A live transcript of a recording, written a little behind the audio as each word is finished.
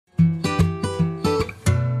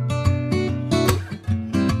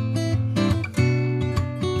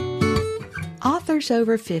Authors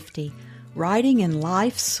Over 50, Writing in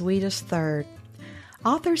Life's Sweetest Third.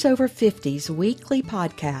 Authors Over 50's weekly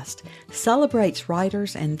podcast celebrates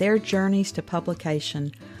writers and their journeys to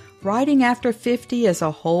publication. Writing after 50 is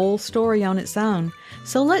a whole story on its own,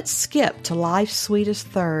 so let's skip to life's sweetest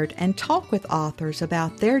third and talk with authors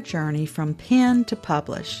about their journey from pen to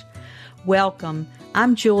publish. Welcome.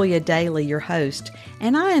 I'm Julia Daly, your host,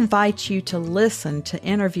 and I invite you to listen to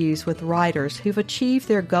interviews with writers who've achieved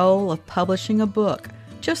their goal of publishing a book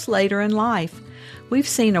just later in life. We've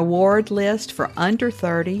seen award lists for under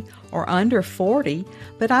 30 or under 40,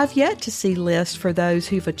 but I've yet to see lists for those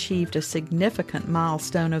who've achieved a significant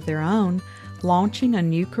milestone of their own, launching a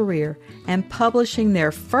new career and publishing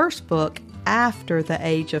their first book after the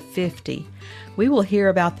age of 50. We will hear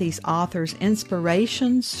about these authors'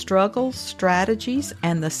 inspirations, struggles, strategies,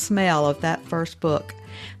 and the smell of that first book.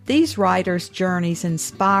 These writers' journeys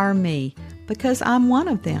inspire me because I'm one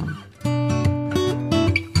of them.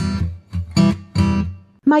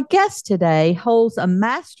 My guest today holds a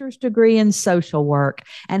master's degree in social work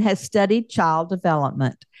and has studied child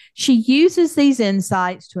development. She uses these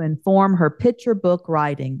insights to inform her picture book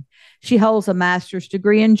writing. She holds a master's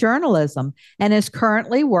degree in journalism and is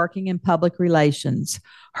currently working in public relations.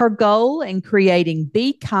 Her goal in creating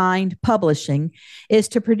Be Kind Publishing is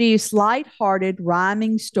to produce lighthearted,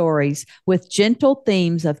 rhyming stories with gentle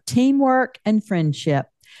themes of teamwork and friendship.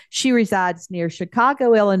 She resides near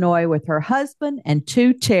Chicago, Illinois, with her husband and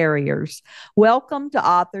 2 terriers. Welcome to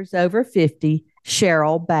Authors Over 50,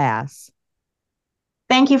 Sheryl Bass.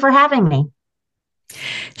 Thank you for having me.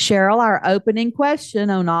 Sheryl, our opening question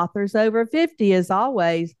on Authors Over 50 is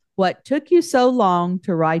always, what took you so long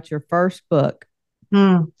to write your first book?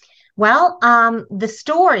 Well, the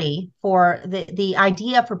story for the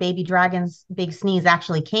idea for Baby Dragon's Big Sneeze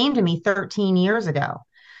actually came to me 13 years ago.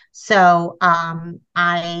 So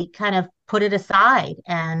I kind of put it aside.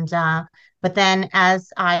 But then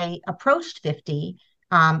as I approached 50,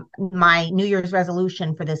 my New Year's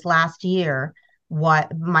resolution for this last year, my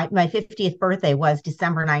 50th birthday was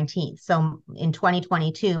December 19th. So in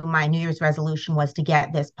 2022, my New Year's resolution was to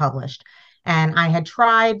get this published. And I had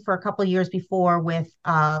tried for a couple of years before with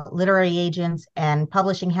literary agents and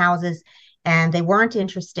publishing houses, and they weren't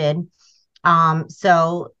interested.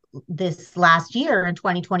 So this last year in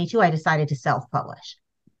 2022, I decided to self-publish.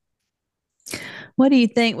 What do you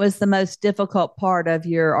think was the most difficult part of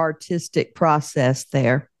your artistic process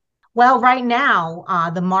there? Well, right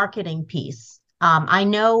now, the marketing piece. I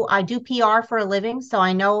know I do PR for a living, so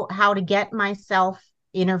I know how to get myself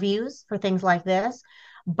interviews for things like this.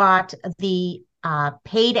 But the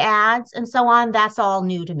paid ads and so on, that's all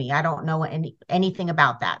new to me. I don't know anything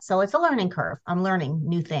about that. So it's a learning curve. I'm learning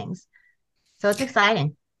new things. So it's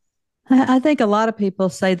exciting. I think a lot of people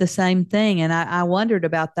say the same thing. And I wondered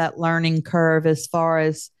about that learning curve as far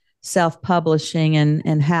as self-publishing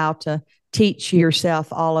and how to teach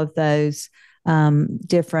yourself all of those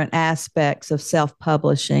different aspects of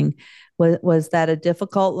self-publishing. Was that a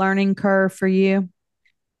difficult learning curve for you?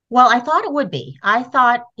 Well, I thought it would be. I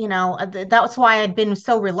thought, that's why I'd been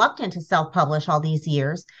so reluctant to self-publish all these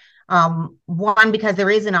years. One, because there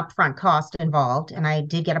is an upfront cost involved, and I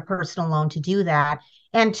did get a personal loan to do that.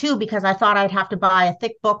 And 2, because I thought I'd have to buy a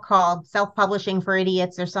thick book called Self-Publishing for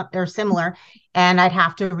Idiots or something or similar, and I'd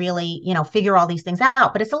have to really, figure all these things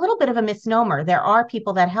out. But it's a little bit of a misnomer. There are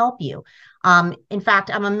people that help you. In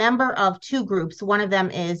fact, I'm a member of 2 groups. One of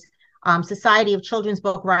them is Society of Children's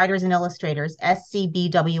Book Writers and Illustrators,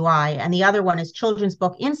 SCBWI, and the other one is Children's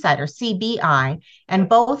Book Insider, CBI. And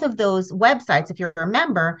both of those websites, if you're a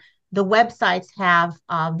member, the websites have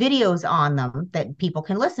videos on them that people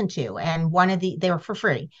can listen to. And they were for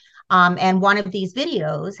free. And one of these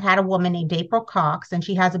videos had a woman named April Cox, and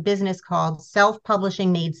she has a business called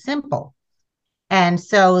Self-Publishing Made Simple. And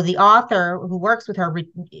so the author who works with her,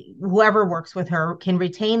 whoever works with her, can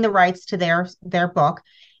retain the rights to their book.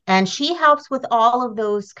 And she helps with all of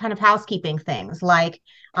those kind of housekeeping things, like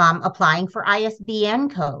applying for ISBN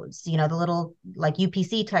codes, the little like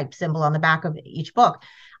UPC type symbol on the back of each book,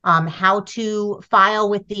 how to file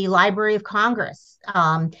with the Library of Congress,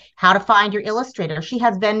 how to find your illustrator. She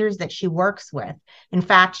has vendors that she works with. In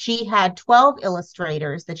fact, she had 12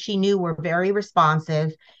 illustrators that she knew were very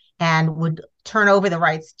responsive and would turn over the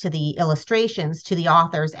rights to the illustrations to the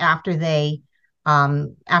authors after the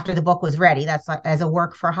book was ready. That's like, as a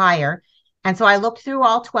work for hire. And so I looked through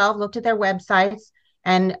all 12, looked at their websites,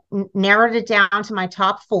 and narrowed it down to my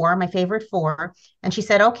top 4, my favorite 4. And she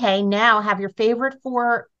said, okay, now have your favorite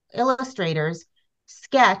 4 illustrators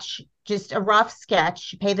sketch just a rough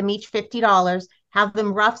sketch, pay them each $50, have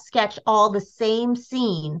them rough sketch all the same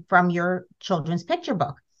scene from your children's picture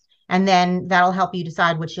book. And then that'll help you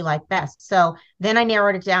decide which you like best. So then I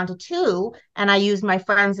narrowed it down to two, and I used my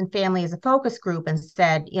friends and family as a focus group and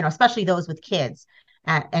said, especially those with kids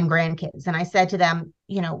and grandkids. And I said to them,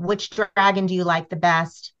 which dragon do you like the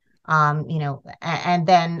best? And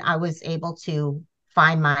then I was able to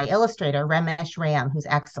find my illustrator, Ramesh Ram, who's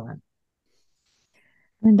excellent.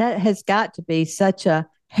 And that has got to be such a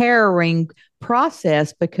harrowing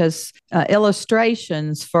process because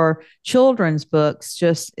illustrations for children's books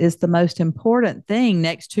just is the most important thing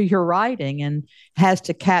next to your writing and has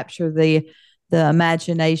to capture the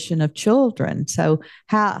imagination of children. So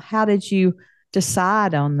how did you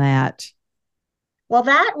decide on that? Well,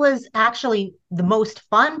 that was actually the most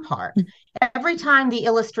fun part. Every time the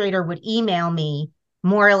illustrator would email me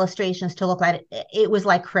more illustrations to look at, it was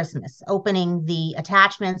like Christmas, opening the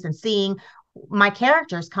attachments and seeing my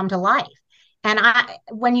characters come to life. And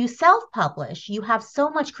when you self-publish, you have so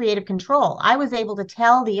much creative control. I was able to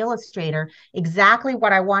tell the illustrator exactly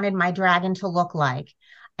what I wanted my dragon to look like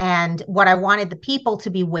and what I wanted the people to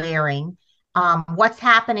be wearing, what's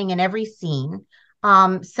happening in every scene.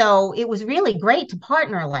 So it was really great to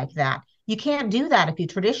partner like that. You can't do that if you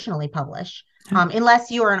traditionally publish,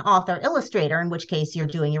 unless you're an author illustrator, in which case you're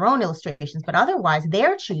doing your own illustrations. But otherwise,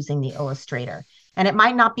 they're choosing the illustrator, and it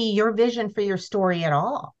might not be your vision for your story at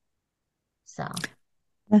all. So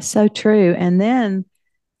That's so true. And then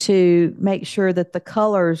to make sure that the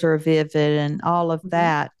colors are vivid and all of mhm,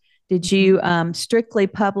 that. Did mhm. you strictly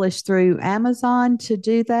publish through Amazon to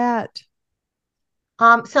do that?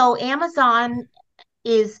 So Amazon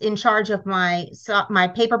is in charge of my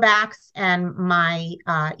paperbacks and my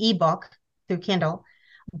ebook through Kindle,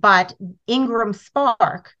 but Ingram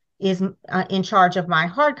Spark is in charge of my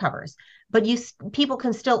hardcovers. But people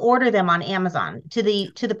can still order them on Amazon. To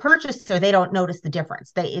the purchaser, they don't notice the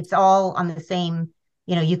difference. It's all on the same.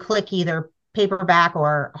 You click either paperback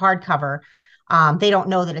or hardcover. They don't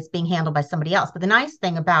know that it's being handled by somebody else. But the nice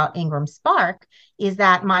thing about Ingram Spark is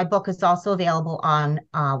that my book is also available on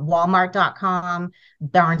Walmart.com,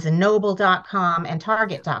 BarnesandNoble.com, and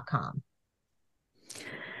Target.com.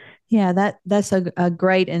 Yeah, that's a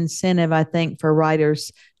great incentive, I think, for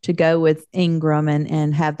writers to go with Ingram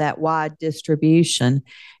and have that wide distribution.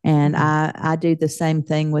 And Mhm. I do the same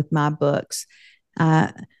thing with my books.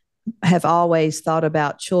 I have always thought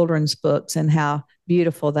about children's books and how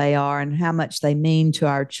beautiful they are and how much they mean to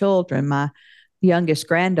our children. My youngest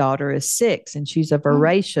granddaughter is 6 and she's a Mm,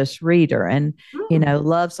 voracious reader and mm.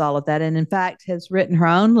 loves all of that and in fact has written her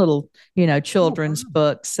own little Oh, children's wow.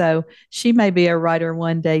 book, so she may be a writer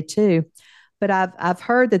one day too. But I've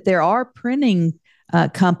heard that there are printing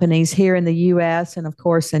companies here in the US and of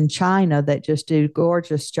course in China that just do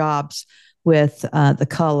gorgeous jobs with the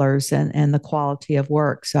colors and the quality of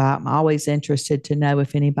work. So I'm always interested to know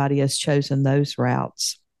if anybody has chosen those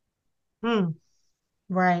routes. Mm,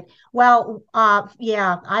 right. Well,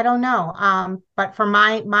 yeah, I don't know. But for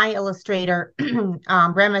my illustrator,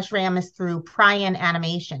 Ramesh Ram is through Pryan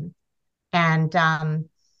Animation, and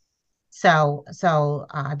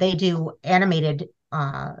they do animated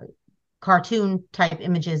cartoon type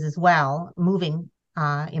images as well, moving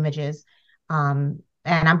images.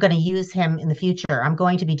 And I'm going to use him in the future. I'm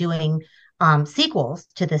going to be doing sequels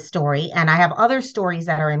to this story, and I have other stories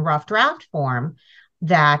that are in rough draft form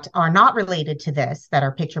that are not related to this, that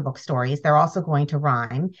are picture book stories. They're also going to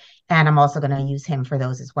rhyme, and I'm also going to use him for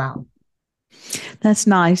those as well. That's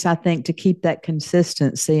nice, I think, to keep that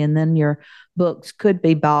consistency. And then your books could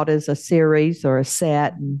be bought as a series or a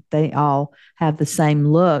set, and they all have the same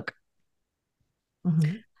look.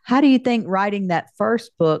 Mhm. How do you think writing that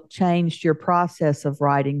first book changed your process of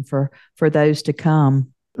writing for those to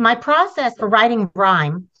come? My process for writing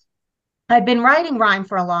rhyme, I've been writing rhyme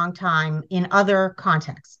for a long time in other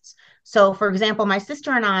contexts. So, for example, my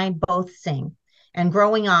sister and I both sing. And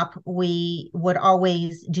growing up, we would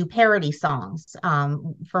always do parody songs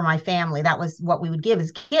for my family. That was what we would give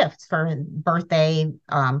as gifts for birthday,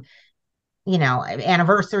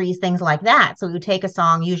 anniversaries, things like that. So we would take a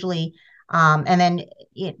song, usually, and then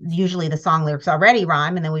usually the song lyrics already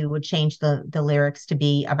rhyme, and then we would change the lyrics to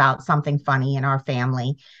be about something funny in our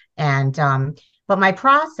family. And but my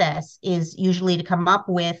process is usually to come up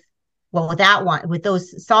with, well, with that one, with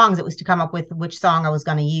those songs, it was to come up with which song I was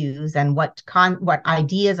going to use and what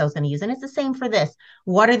ideas I was going to use. And it's the same for this.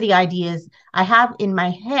 What are the ideas I have in my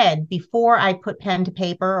head before I put pen to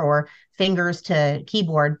paper or fingers to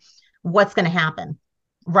keyboard? What's going to happen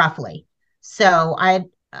roughly? So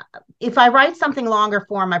if I write something longer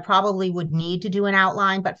form, I probably would need to do an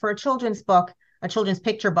outline. But for a children's book, a children's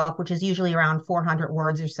picture book, which is usually around 400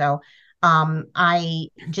 words or so, I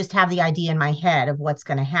just have the idea in my head of what's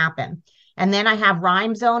going to happen. And then I have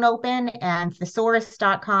Rhyme Zone open and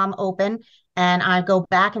thesaurus.com open. And I go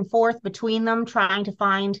back and forth between them, trying to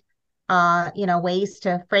find ways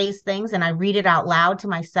to phrase things. And I read it out loud to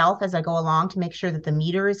myself as I go along to make sure that the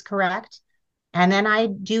meter is correct. And then I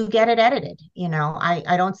do get it edited.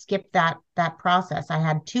 I don't skip that process. I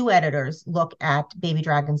had two editors look at Baby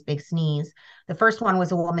Dragon's Big Sneeze. The first one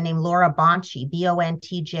was a woman named Laura Bontje,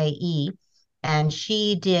 Bontje, and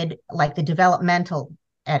she did like the developmental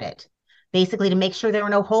edit, basically to make sure there were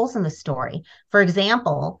no holes in the story. For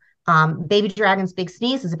example, Baby Dragon's Big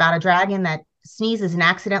Sneeze is about a dragon that sneezes and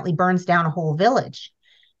accidentally burns down a whole village,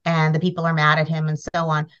 and the people are mad at him and so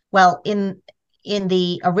on. Well, in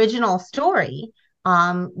the original story,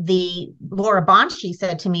 the Laura Bontje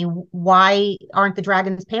said to me, "Why aren't the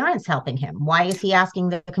dragon's parents helping him? Why is he asking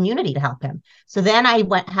the community to help him?" So then I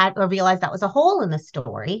realized that was a hole in the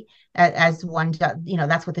story, as one does,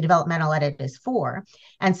 that's what the developmental edit is for.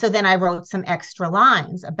 And so then I wrote some extra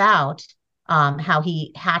lines about how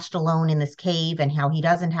he hatched alone in this cave and how he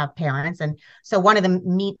doesn't have parents. And so one of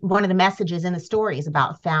the messages in the story is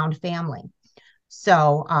about found family.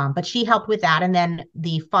 So, but she helped with that. And then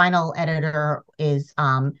the final editor is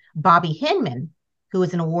Bobby Hinman, who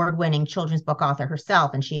is an award-winning children's book author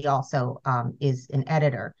herself. And she also is an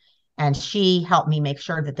editor. And she helped me make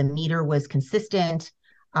sure that the meter was consistent,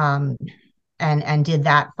 and did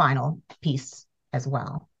that final piece as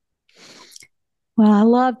well. Well, I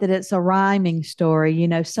love that it's a rhyming story.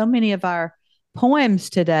 So many of our poems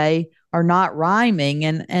today are not rhyming,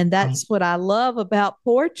 and that's what I love about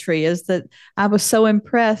poetry, is that I was so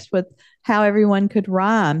impressed with how everyone could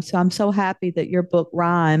rhyme. So I'm so happy that your book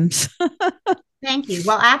rhymes. Thank you.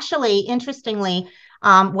 Well, actually, interestingly,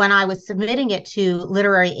 when I was submitting it to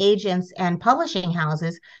literary agents and publishing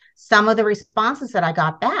houses, some of the responses that I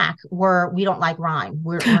got back were, "We don't like rhyme.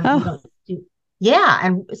 We don't do." Yeah.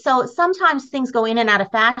 And so sometimes things go in and out of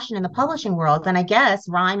fashion in the publishing world. And I guess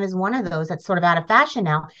rhyme is one of those that's sort of out of fashion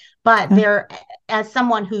now. But as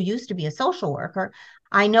someone who used to be a social worker,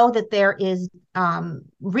 I know that there is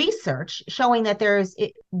research showing that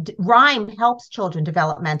rhyme helps children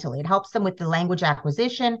developmentally. It helps them with the language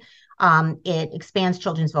acquisition. It expands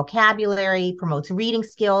children's vocabulary, promotes reading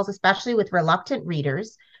skills, especially with reluctant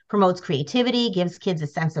readers, promotes creativity, gives kids a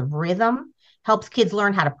sense of rhythm, helps kids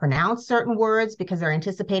learn how to pronounce certain words because they're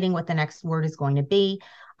anticipating what the next word is going to be.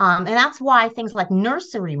 And that's why things like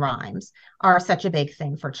nursery rhymes are such a big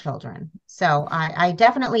thing for children. So I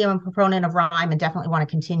definitely am a proponent of rhyme and definitely want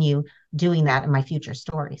to continue doing that in my future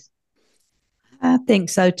stories. I think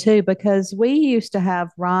so too, because we used to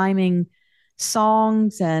have rhyming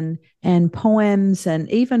songs and poems, and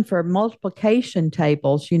even for multiplication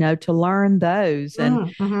tables, to learn those.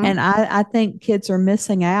 And I think kids are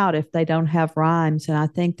missing out if they don't have rhymes. And I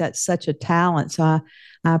think that's such a talent. So I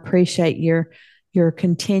appreciate your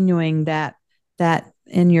continuing that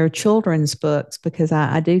in your children's books, because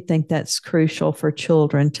I do think that's crucial for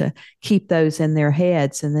children to keep those in their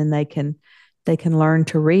heads, and then they can learn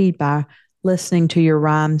to read by listening to your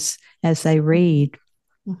rhymes as they read.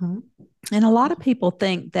 Mm-hmm. And a lot of people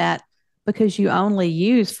think that because you only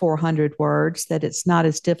use 400 words, that it's not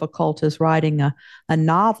as difficult as writing a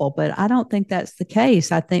novel. But I don't think that's the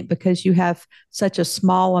case. I think because you have such a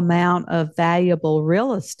small amount of valuable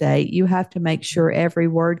real estate, you have to make sure every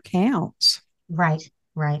word counts. Right.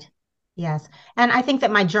 Yes. And I think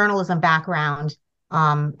that my journalism background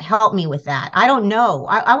helped me with that. I don't know.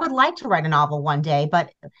 I would like to write a novel one day,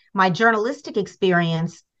 but my journalistic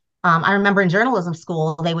experience, I remember in journalism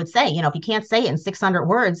school, they would say, if you can't say it in 600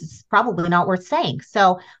 words, it's probably not worth saying.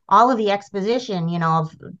 So all of the exposition,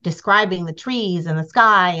 of describing the trees and the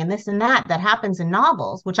sky and this and that happens in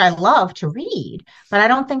novels, which I love to read, but I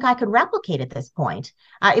don't think I could replicate at this point.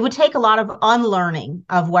 It would take a lot of unlearning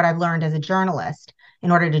of what I've learned as a journalist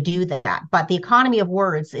in order to do that. But the economy of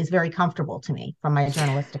words is very comfortable to me from my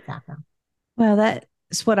journalistic background. Well,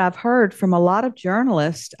 that's what I've heard from a lot of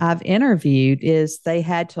journalists I've interviewed, is they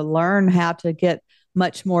had to learn how to get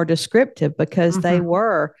much more descriptive because they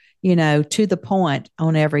were, to the point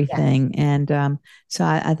on everything. Yes. And so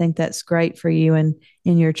I think that's great for you in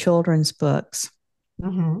your children's books.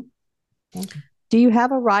 Mm-hmm. Thank you. Do you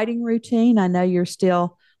have a writing routine? I know you're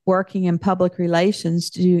still working in public relations.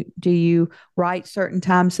 Do you write certain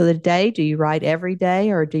times of the day? Do you write every day,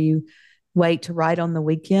 or do you wait to write on the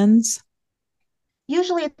weekends?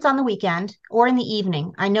 Usually it's on the weekend or in the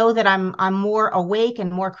evening. I know that I'm more awake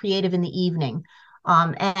and more creative in the evening.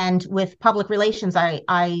 And with public relations,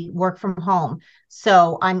 I work from home.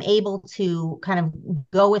 So I'm able to kind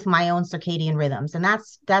of go with my own circadian rhythms. And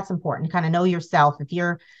that's important to kind of know yourself.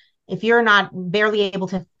 If you're not barely able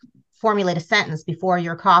to formulate a sentence before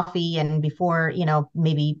your coffee and before,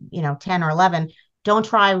 maybe, 10 or 11. Don't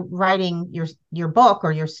try writing your book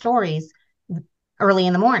or your stories early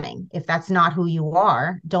in the morning. If that's not who you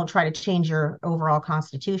are, don't try to change your overall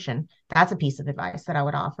constitution. That's a piece of advice that I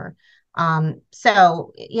would offer.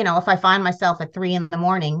 So, if I find myself at 3 in the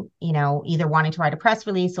morning, either wanting to write a press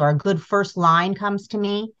release or a good first line comes to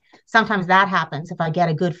me, sometimes that happens. If I get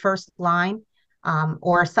a good first line,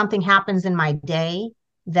 or something happens in my day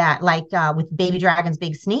that, like with Baby Dragon's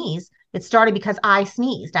big sneeze, it started because I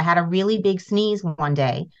sneezed. I had a really big sneeze one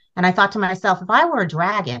day. And I thought to myself, if I were a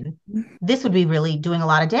dragon, this would be really doing a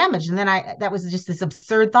lot of damage. And then that was just this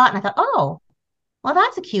absurd thought. And I thought, oh, well,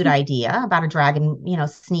 that's a cute idea about a dragon,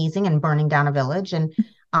 sneezing and burning down a village. And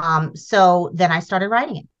so then I started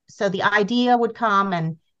writing it. So the idea would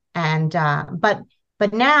come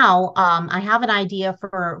but now I have an idea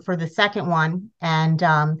for the second one. And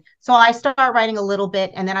so I start writing a little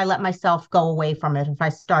bit and then I let myself go away from it if I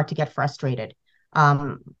start to get frustrated.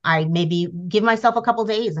 I maybe give myself a couple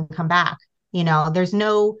days and come back. There's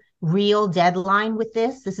no real deadline with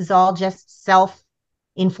this. This is all just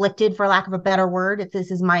self-inflicted, for lack of a better word. If this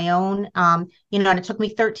is my own, and it took me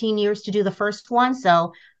 13 years to do the first one.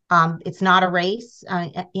 So it's not a race.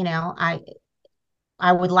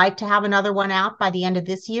 I would like to have another one out by the end of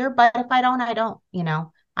this year, but if I don't, I don't.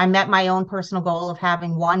 I met my own personal goal of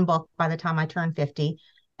having one book by the time I turn 50.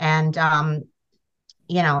 And,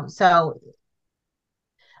 so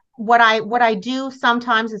what I do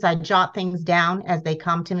sometimes is I jot things down as they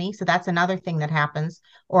come to me. So that's another thing that happens,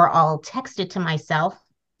 or I'll text it to myself.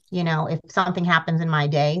 If something happens in my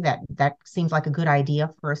day that seems like a good idea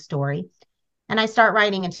for a story, and I start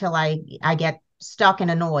writing until I get stuck and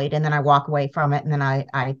annoyed, and then I walk away from it, and then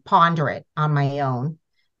I ponder it on my own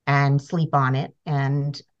and sleep on it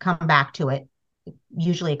and come back to it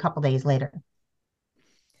usually a couple days later.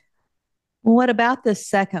 What about the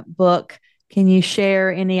second book? Can you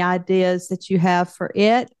share any ideas that you have for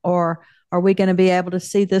it, or are we going to be able to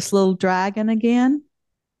see this little dragon again?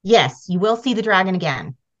 Yes, you will see the dragon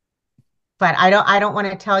again, but I don't want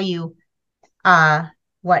to tell you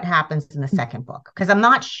what happens in the second book because I'm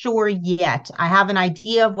not sure yet. I have an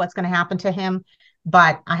idea of what's going to happen to him,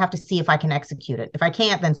 but I have to see if I can execute it. If I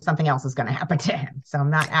can't, then something else is going to happen to him. So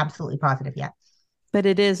I'm not absolutely positive yet. But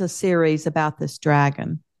it is a series about this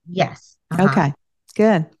dragon. Yes. Okay,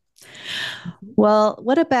 good. Well,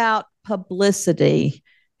 what about publicity?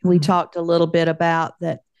 We talked a little bit about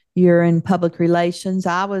that you're in public relations.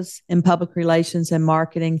 I was in public relations and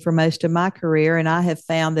marketing for most of my career, and I have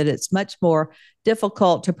found that it's much more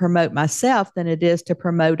difficult to promote myself than it is to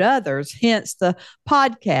promote others, hence the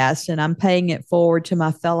podcast, and I'm paying it forward to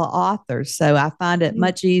my fellow authors. So I find it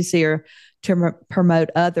much easier to promote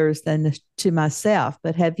others than to myself.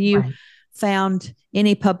 But have you found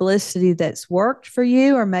any publicity that's worked for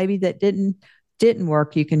you, or maybe that didn't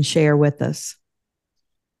work you can share with us?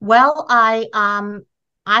 Well, I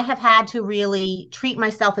have had to really treat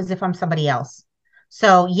myself as if I'm somebody else.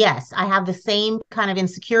 So yes, I have the same kind of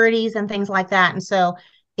insecurities and things like that. And so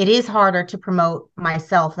it is harder to promote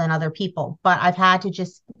myself than other people, but I've had to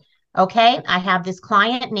just, okay, I have this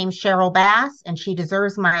client named Sheryl Bass and she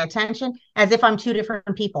deserves my attention as if I'm two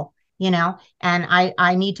different people, and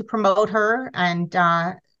I need to promote her. And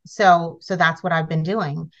so that's what I've been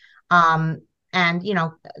doing. And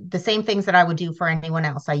the same things that I would do for anyone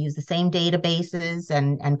else. I use the same databases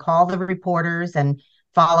and call the reporters and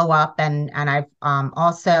follow up. And I've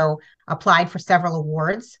also applied for several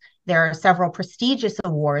awards. There are several prestigious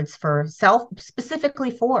awards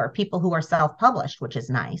specifically for people who are self-published, which is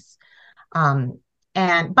nice.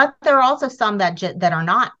 But there are also some that are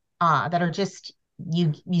not that are just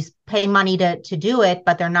you pay money to do it,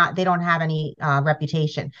 but they don't have any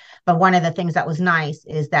reputation. But one of the things that was nice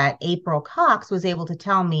is that April Cox was able to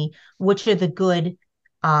tell me which are the good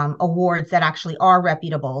awards that actually are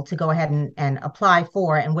reputable to go ahead and apply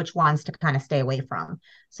for, and which ones to kind of stay away from.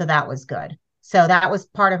 So that was good. So that was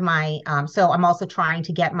part of my, so I'm also trying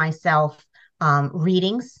to get myself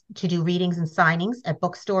readings, to do readings and signings at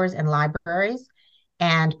bookstores and libraries,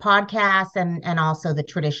 and podcasts, and also the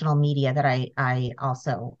traditional media that I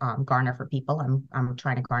also garner for people. I'm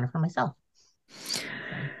trying to garner for myself.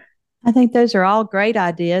 I think those are all great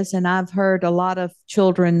ideas, and I've heard a lot of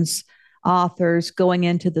children's authors going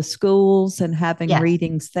into the schools and having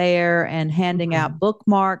readings there and handing out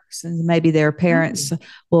bookmarks, and maybe their parents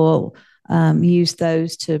will use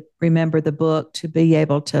those to remember the book, to be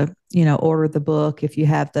able to, order the book if you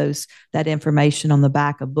have that information on the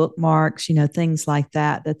back of bookmarks, things like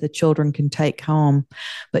that the children can take home.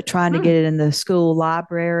 But trying to get it in the school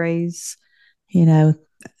libraries,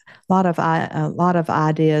 A lot of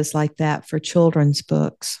ideas like that for children's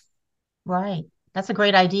books. Right. That's a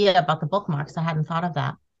great idea about the bookmarks. I hadn't thought of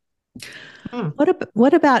that. Hmm.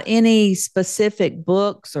 What about any specific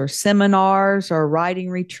books or seminars or writing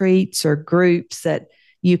retreats or groups that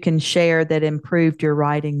you can share that improved your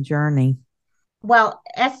writing journey? Well,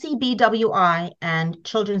 SCBWI and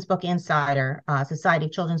Children's Book Insider, Society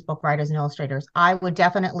of Children's Book Writers and Illustrators, I would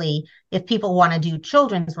definitely, if people want to do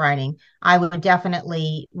children's writing, I would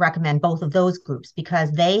definitely recommend both of those groups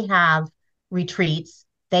because they have retreats,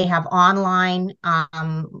 they have online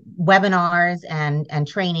webinars and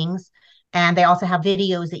trainings, and they also have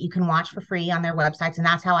videos that you can watch for free on their websites. And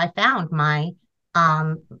that's how I found my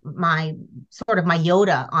sort of my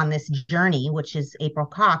Yoda on this journey, which is April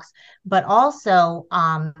Cox. But also,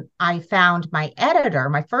 I found my editor,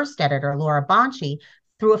 my first editor, Laura Bonci,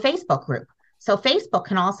 through a Facebook group. So Facebook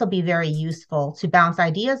can also be very useful to bounce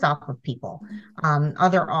ideas off of people,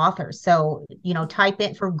 other authors. So, type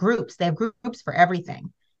in for groups. They have groups for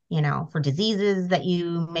everything, for diseases that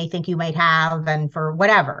you may think you might have and for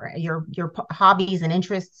whatever, your hobbies and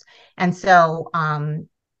interests. And so,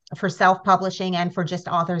 for self-publishing and for just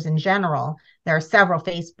authors in general, there are several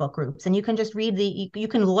Facebook groups, and you can just read you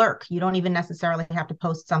can lurk. You don't even necessarily have to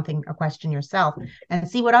post something, a question yourself, and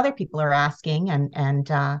see what other people are asking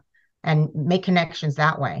and make connections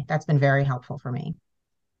that way. That's been very helpful for me.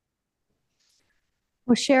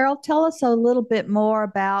 Well, Sheryl, tell us a little bit more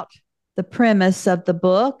about the premise of the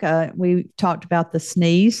book. We talked about the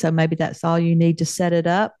sneeze, so maybe that's all you need to set it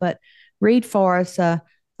up, but read for us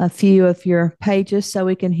a few of your pages so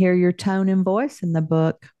we can hear your tone and voice in the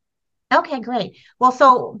book. Okay, great. Well,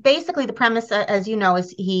 so basically the premise, as you know,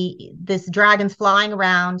 is this dragon's flying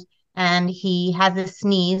around and he has this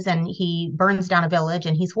sneeze and he burns down a village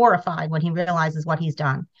and he's horrified when he realizes what he's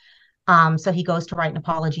done. So he goes to write an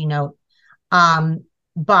apology note. Um,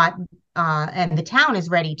 but and the town is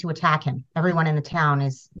ready to attack him. Everyone in the town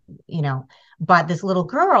is, but this little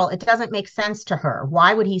girl, it doesn't make sense to her.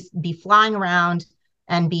 Why would he be flying around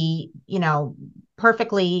and be,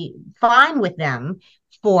 perfectly fine with them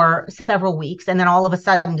for several weeks and then all of a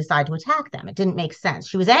sudden decide to attack them? It didn't make sense.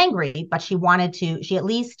 She was angry, but she at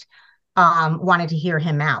least wanted to hear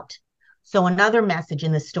him out. So another message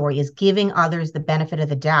in the story is giving others the benefit of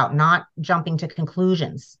the doubt, not jumping to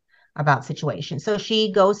conclusions about situations. So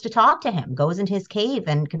she goes to talk to him, goes into his cave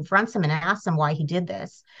and confronts him and asks him why he did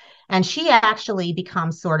this. And she actually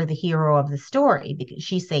becomes sort of the hero of the story because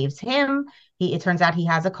she saves him. It turns out he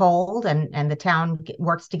has a cold and the town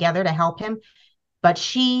works together to help him. But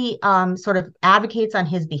she sort of advocates on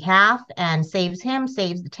his behalf and saves him,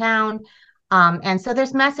 saves the town. And so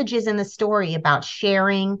there's messages in the story about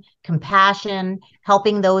sharing, compassion,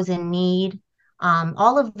 helping those in need,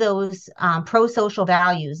 all of those pro-social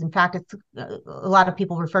values. In fact, a lot of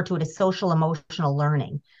people refer to it as social emotional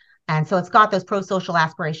learning. And so it's got those pro-social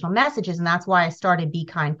aspirational messages. And that's why I started Be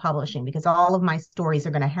Kind Publishing, because all of my stories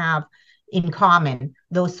are going to have in common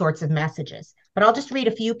those sorts of messages. But I'll just read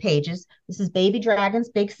a few pages. This is Baby Dragon's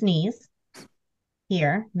Big Sneeze.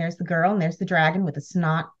 Here, and there's the girl, and there's the dragon with the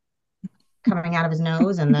snot coming out of his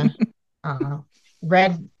nose and the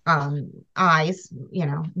red eyes,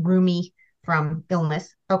 rheumy from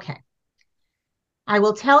illness. Okay. I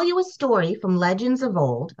will tell you a story from legends of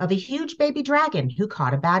old of a huge baby dragon who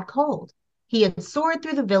caught a bad cold. He had soared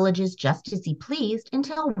through the villages just as he pleased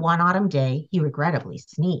until one autumn day he regrettably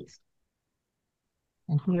sneezed.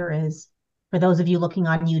 And here is, for those of you looking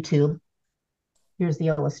on YouTube, here's the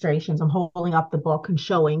illustrations. I'm holding up the book and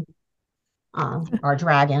showing our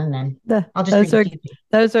dragon, and I'll just read a few.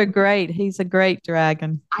 Those are great. He's a great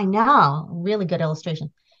dragon. I know, really good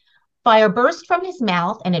illustration. Fire burst from his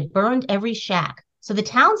mouth and it burned every shack. So the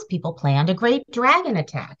townspeople planned a great dragon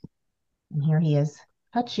attack. And here he is,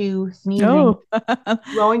 achoo, sneezing,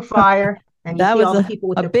 blowing fire. And you see all the people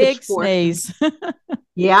with their big pitchforks. Sneeze.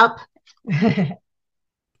 Yep.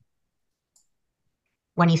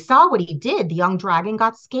 When he saw what he did, the young dragon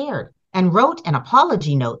got scared and wrote an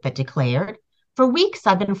apology note that declared, "For weeks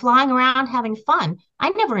I've been flying around having fun. I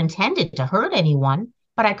never intended to hurt anyone,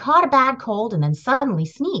 but I caught a bad cold and then suddenly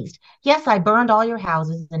sneezed. Yes, I burned all your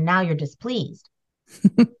houses and now you're displeased."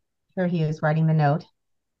 Here he is writing the note.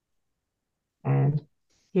 And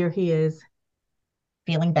here he is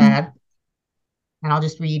feeling bad. And I'll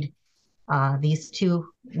just read these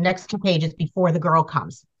next two pages before the girl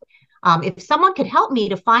comes. If someone could help me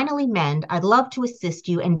to finally mend, I'd love to assist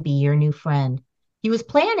you and be your new friend. He was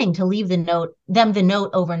planning to leave the note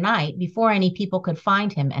overnight before any people could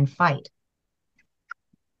find him and fight.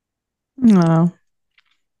 No.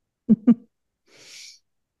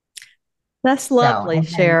 That's So, lovely, and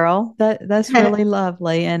then Cheryl. That's really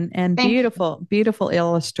lovely and thank you. beautiful, beautiful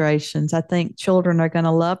illustrations. I think children are going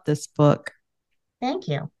to love this book. Thank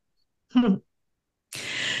you.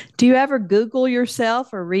 Do you ever Google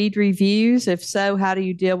yourself or read reviews? If so, how do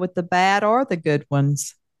you deal with the bad or the good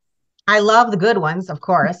ones? I love the good ones, of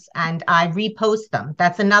course, and I repost them.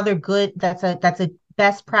 That's another good, that's a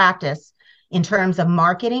best practice in terms of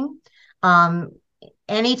marketing. Um,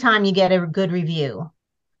 Anytime you get a good review,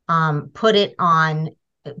 put it on,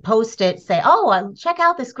 post it, say, oh, check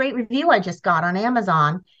out this great review I just got on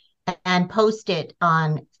Amazon, and post it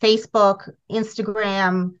on Facebook,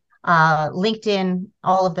 Instagram, LinkedIn,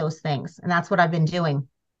 all of those things. And that's what I've been doing.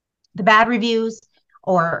 The bad reviews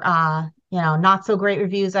or not so great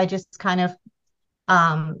reviews, I just kind of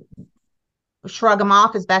um, shrug them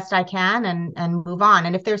off as best I can and move on.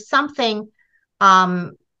 And if there's something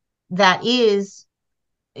um, that is,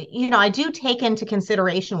 I do take into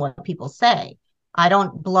consideration what people say. I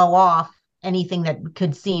don't blow off anything that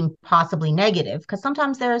could seem possibly negative because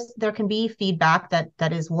sometimes there can be feedback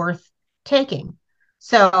that is worth taking.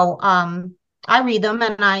 So I read them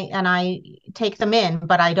and I take them in,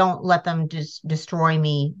 but I don't let them just destroy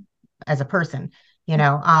me as a person.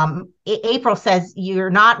 April says you're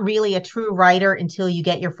not really a true writer until you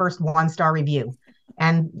get your first 1-star review.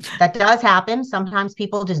 And that does happen. Sometimes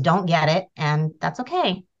people just don't get it, and that's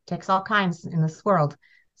okay. Takes all kinds in this world.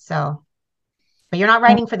 So, but you're not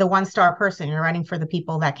writing for the 1-star person. You're writing for the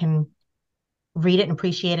people that can read it and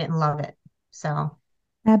appreciate it and love it. So,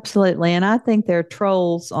 Absolutely. And I think there are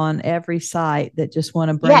trolls on every site that just want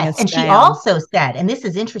to bring yes. us And she down. also said, and this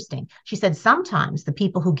is interesting, she said sometimes the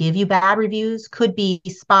people who give you bad reviews could be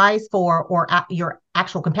spies for or your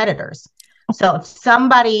actual competitors. So if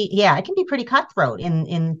somebody, yeah, it can be pretty cutthroat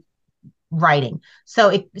in writing. So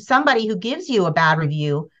if somebody who gives you a bad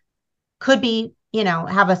review could be,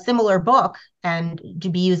 have a similar book and to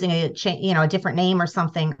be using a different name or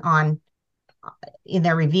something on in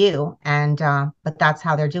their review. And but that's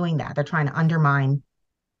how they're doing that. They're trying to undermine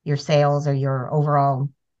your sales or your overall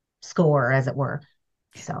score, as it were.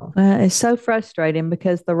 So It's so frustrating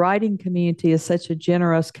because the writing community is such a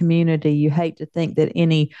generous community. You hate to think that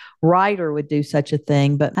any writer would do such a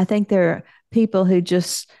thing, but I think there are people who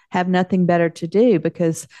just have nothing better to do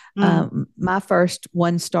because mm. my first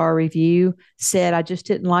 1-star review said I just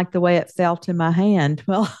didn't like the way it felt in my hand.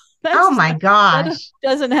 Well, Oh that's my that gosh.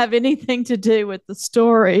 doesn't have anything to do with the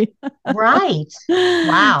story. Right.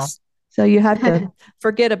 Wow. So you have to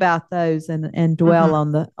forget about those and dwell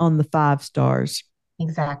hmm on the 5 stars.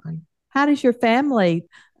 Exactly. How does your family,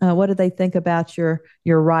 what do they think about your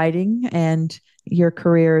writing and your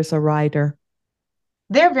career as a writer?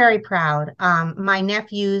 They're very proud. My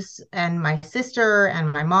nephews and my sister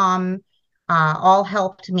and my mom all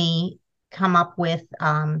helped me come up with,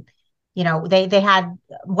 they had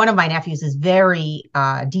one of my nephews is very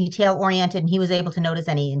detail oriented, and he was able to notice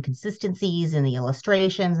any inconsistencies in the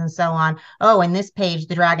illustrations and so on. Oh, in this page,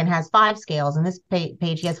 the dragon has 5 scales, and this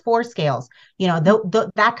page he has 4 scales.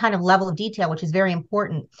 That kind of level of detail, which is very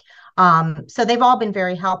important. So they've all been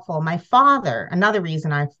very helpful. My father, another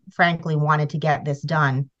reason I frankly wanted to get this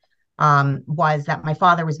done, was that my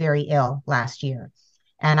father was very ill last year.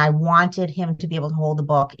 And I wanted him to be able to hold the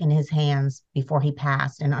book in his hands before he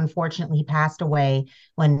passed. And unfortunately, he passed away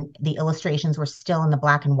when the illustrations were still in the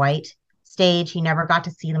black and white stage. He never got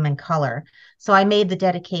to see them in color. So I made the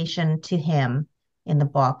dedication to him in the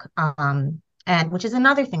book. And which is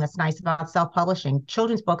another thing that's nice about self-publishing.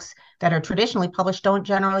 Children's books that are traditionally published don't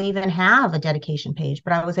generally even have a dedication page,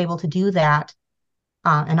 but I was able to do that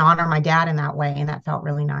and honor my dad in that way, and that felt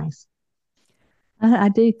really nice. I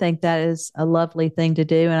do think that is a lovely thing to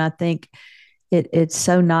do. And I think it's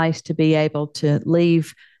so nice to be able to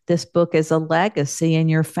leave this book as a legacy in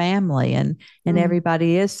your family. And Mm-hmm.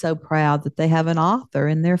 everybody is so proud that they have an author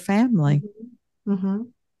in their family. Mm-hmm.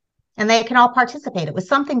 And they can all participate. It was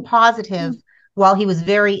something positive while he was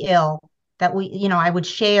very ill that I would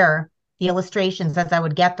share the illustrations as I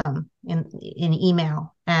would get them in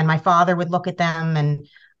email, and my father would look at them, and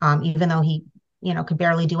even though he could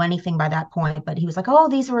barely do anything by that point, but he was like, "Oh,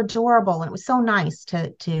 these are adorable," and it was so nice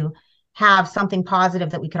to have something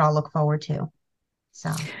positive that we could all look forward to. So,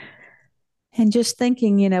 And just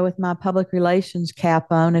thinking, with my public relations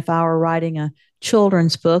cap on, if I were writing a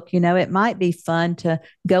children's book, it might be fun to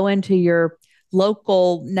go into your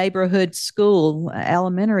local neighborhood school,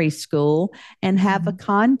 elementary school, and have a mhm.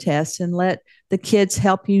 contest and let the kids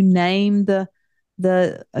help you name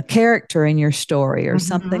a character in your story or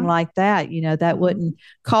something Mm-hmm. like that. That Mm-hmm. wouldn't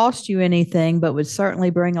cost you anything, but would certainly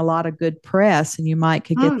bring a lot of good press, and you might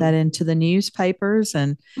could get that Mm, into the newspapers,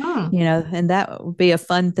 and mm, and that would be a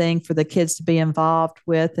fun thing for the kids to be involved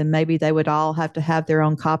with, and maybe they would all have to have their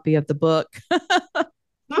own copy of the book. mm,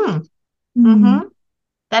 Mm. mm-hmm.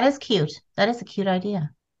 That is cute. That is a cute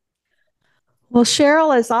idea. Well,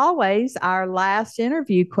 Cheryl, as always, our last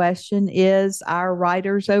interview question is our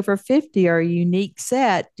writers over 50 are a unique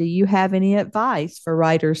set. Do you have any advice for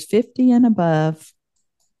writers 50 and above?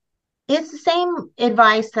 It's the same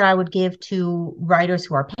advice that I would give to writers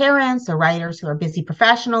who are parents or writers who are busy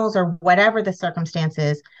professionals or whatever the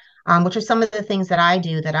circumstances, which are some of the things that I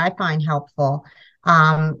do that I find helpful.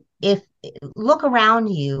 If look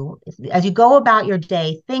around you as you go about your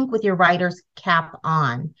day, think with your writer's cap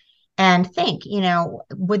on and think,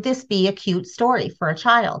 would this be a cute story for a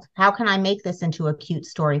child? How can I make this into a cute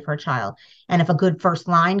story for a child? And if a good first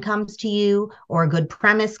line comes to you or a good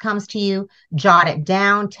premise comes to you, jot it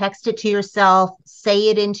down, text it to yourself, say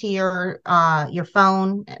it into your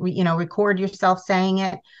phone, record yourself saying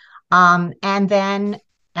it. And then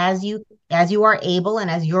as you are able and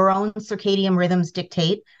as your own circadian rhythms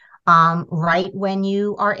dictate, write when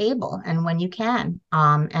you are able and when you can.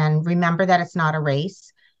 And remember that it's not a race.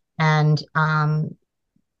 And and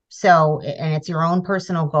it's your own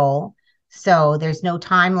personal goal. So there's no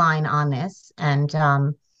timeline on this. And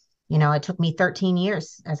it took me 13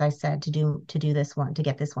 years, as I said, to do this one, to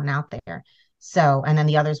get this one out there. So, and then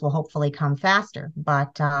the others will hopefully come faster.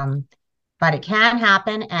 But it can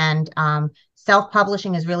happen, and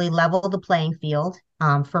self-publishing has really leveled the playing field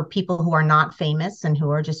for people who are not famous and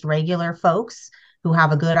who are just regular folks who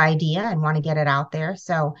have a good idea and want to get it out there.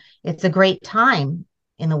 So it's a great time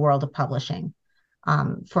in the world of publishing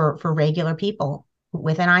for regular people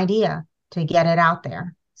with an idea to get it out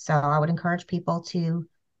there. So I would encourage people to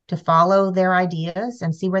follow their ideas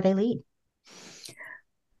and see where they lead.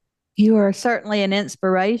 You are certainly an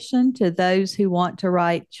inspiration to those who want to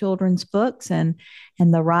write children's books, and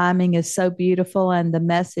the rhyming is so beautiful, and the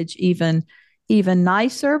message even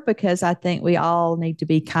nicer, because I think we all need to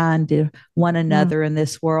be kind to one Mm, another in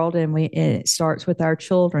this world, and it starts with our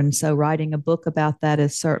children. So writing a book about that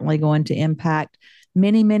is certainly going to impact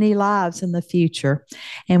many, many lives in the future.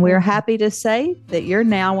 And we're mm. happy to say that you're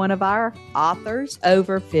now one of our authors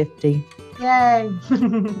over 50. Yay.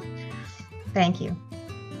 Thank you.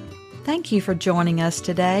 Thank you for joining us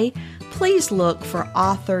today. Please look for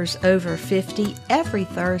Authors Over 50 every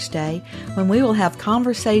Thursday, when we will have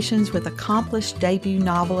conversations with accomplished debut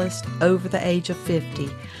novelists over the age of 50.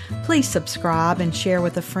 Please subscribe and share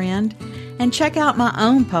with a friend. And check out my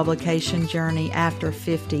own publication journey after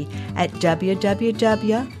 50 at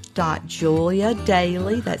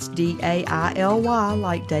www.juliadaily, that's DAILY,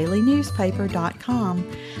 like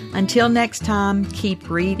dailynewspaper.com. Until next time, keep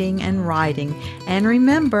reading and writing. And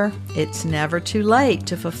remember, it's never too late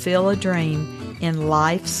to fulfill a dream in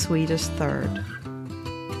life's sweetest third.